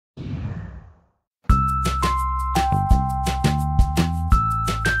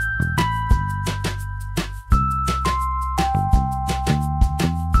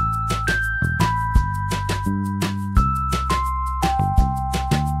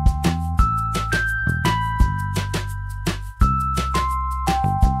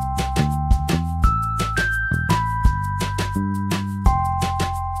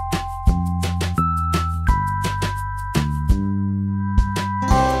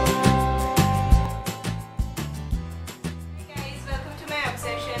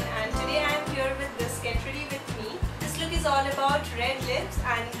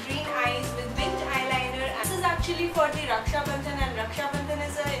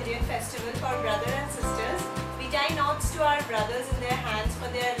brothers in their hands for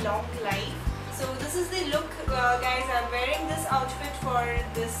their long life. So this is the look, guys. I'm wearing this outfit for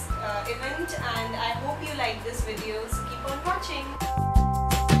this event, and I hope you like this video, so keep on watching.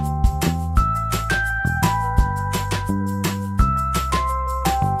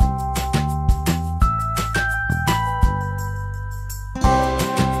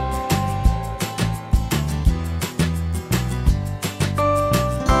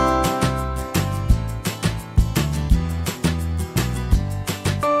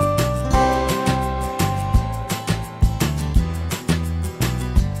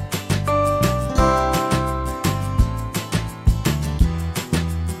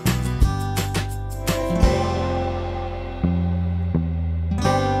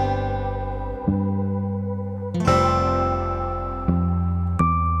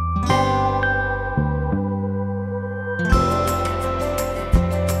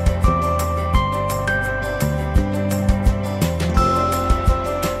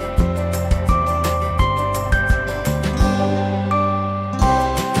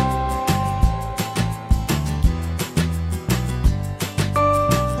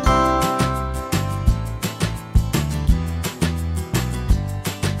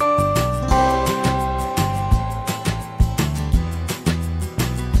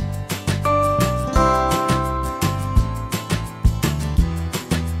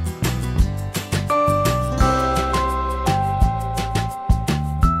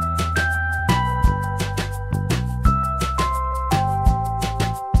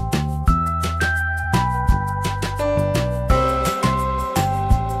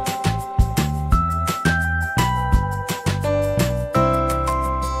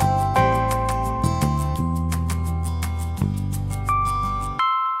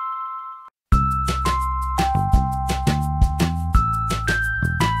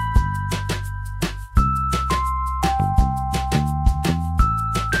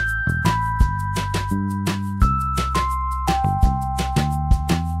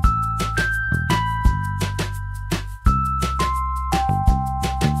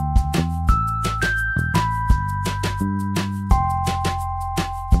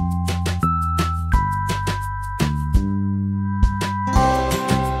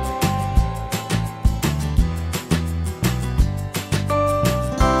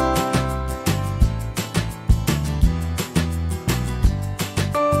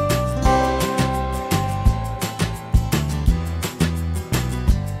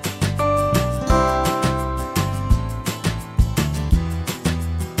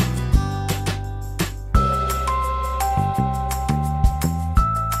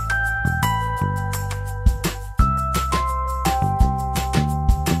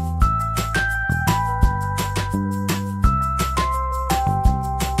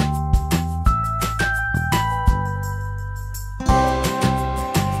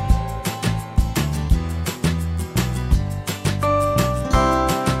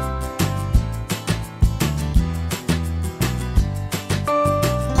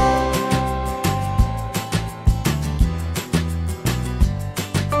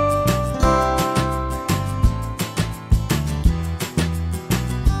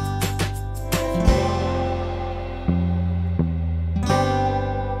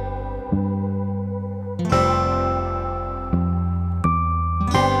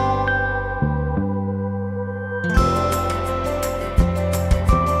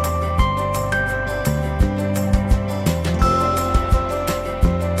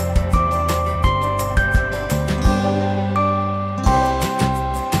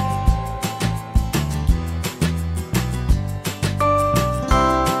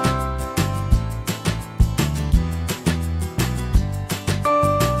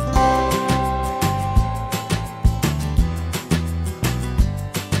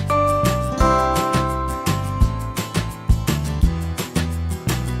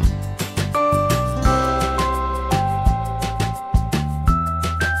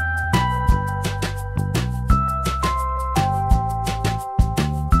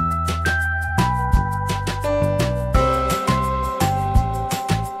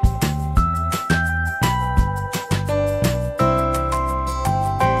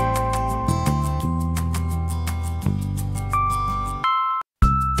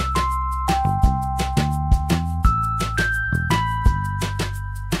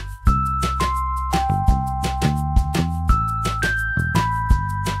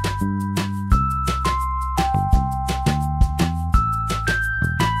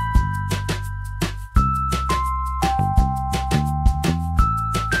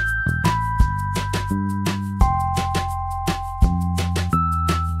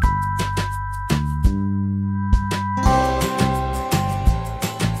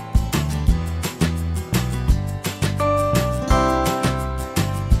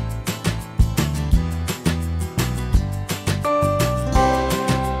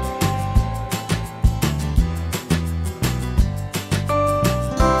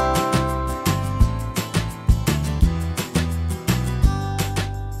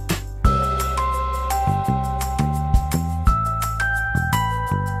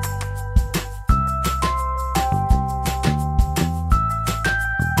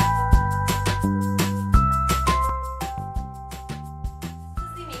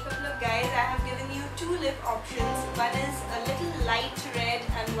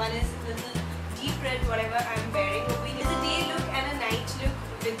 and one is little deep red, whatever I'm wearing. We need a day look and a night look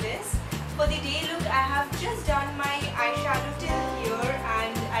with this. For the day look, I have just done my eyeshadow till here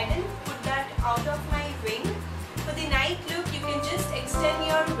and I didn't put that out of my wing. For the night look, you can just extend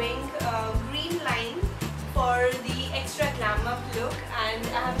your wing green line for the extra glam up look, and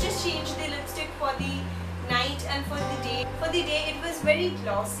I have just changed the lipstick for the night and for the day. For the day, it was very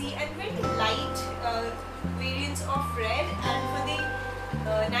glossy and very light variants of red, and for the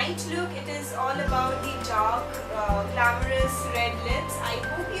night look, it is all about the dark glamorous red lips. I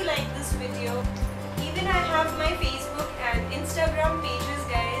hope you like this video. Even I have my Facebook and Instagram pages,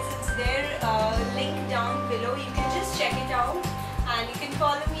 guys. It's there, link down below. You can just check it out and you can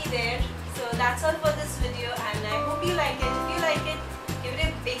follow me there. So that's all for this video, and I hope you like it. If you like it, give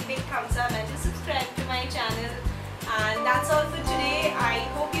it a big thumbs up and just subscribe to my channel. And that's all for today. I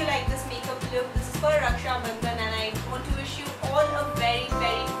hope you like this makeup look. This is for Raksha Bandhan, and I want to wish you all a very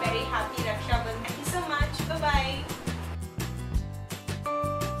happy Raksha Bandhan. Thank you so much. Bye bye.